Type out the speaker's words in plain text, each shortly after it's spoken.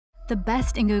The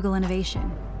best in Google innovation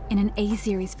in an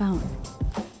A-series phone.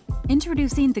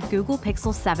 Introducing the Google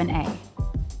Pixel 7a.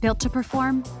 Built to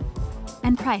perform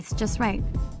and priced just right.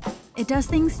 It does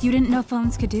things you didn't know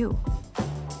phones could do.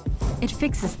 It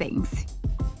fixes things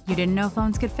you didn't know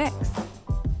phones could fix.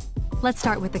 Let's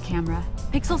start with the camera.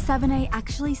 Pixel 7a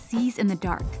actually sees in the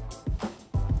dark,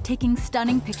 taking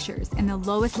stunning pictures in the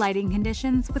lowest lighting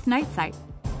conditions with night sight.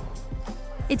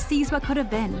 It sees what could have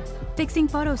been, fixing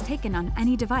photos taken on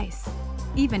any device,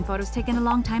 even photos taken a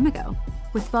long time ago,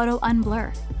 with Photo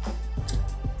Unblur.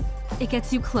 It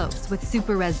gets you close with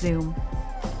Super Res Zoom.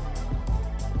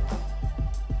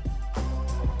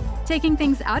 Taking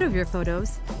things out of your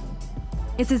photos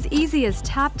is as easy as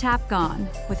tap, tap, gone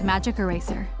with Magic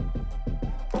Eraser.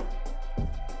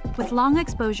 With long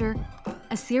exposure,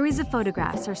 a series of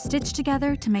photographs are stitched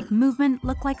together to make movement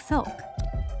look like silk.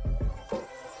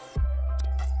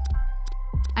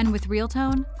 And with Real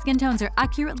Tone, skin tones are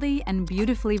accurately and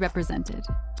beautifully represented.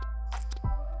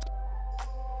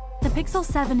 The Pixel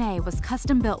 7a was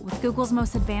custom-built with Google's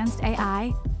most advanced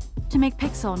AI to make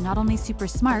Pixel not only super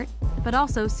smart, but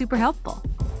also super helpful,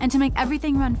 and to make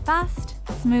everything run fast,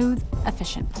 smooth,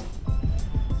 efficient.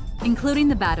 Including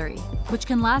the battery, which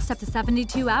can last up to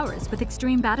 72 hours with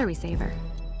Extreme Battery Saver.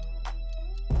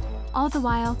 All the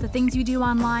while, the things you do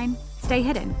online stay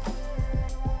hidden.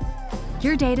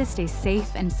 Your data stays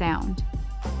safe and sound.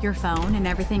 Your phone and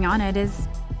everything on it is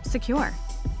secure.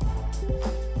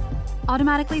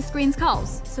 Automatically screens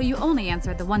calls, so you only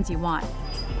answer the ones you want.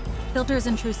 Filters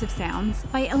intrusive sounds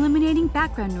by eliminating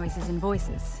background noises and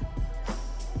voices.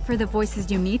 For the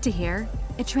voices you need to hear,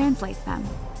 it translates them,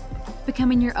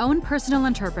 becoming your own personal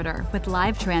interpreter with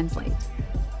Live Translate.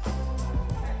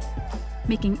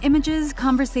 Making images,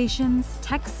 conversations,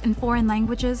 texts in foreign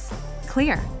languages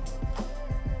clear.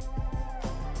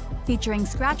 Featuring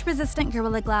scratch-resistant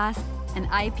Gorilla Glass and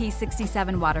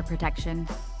IP67 water protection,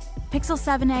 Pixel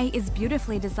 7a is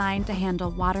beautifully designed to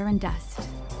handle water and dust.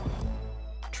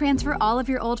 Transfer all of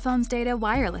your old phone's data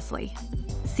wirelessly,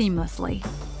 seamlessly.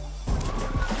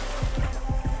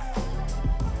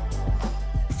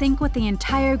 Sync with the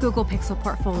entire Google Pixel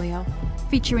portfolio,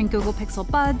 featuring Google Pixel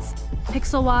Buds,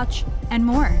 Pixel Watch, and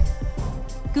more.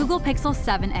 Google Pixel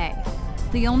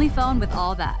 7a, the only phone with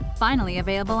all that, finally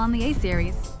available on the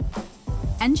A-series.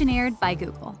 Engineered by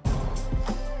Google.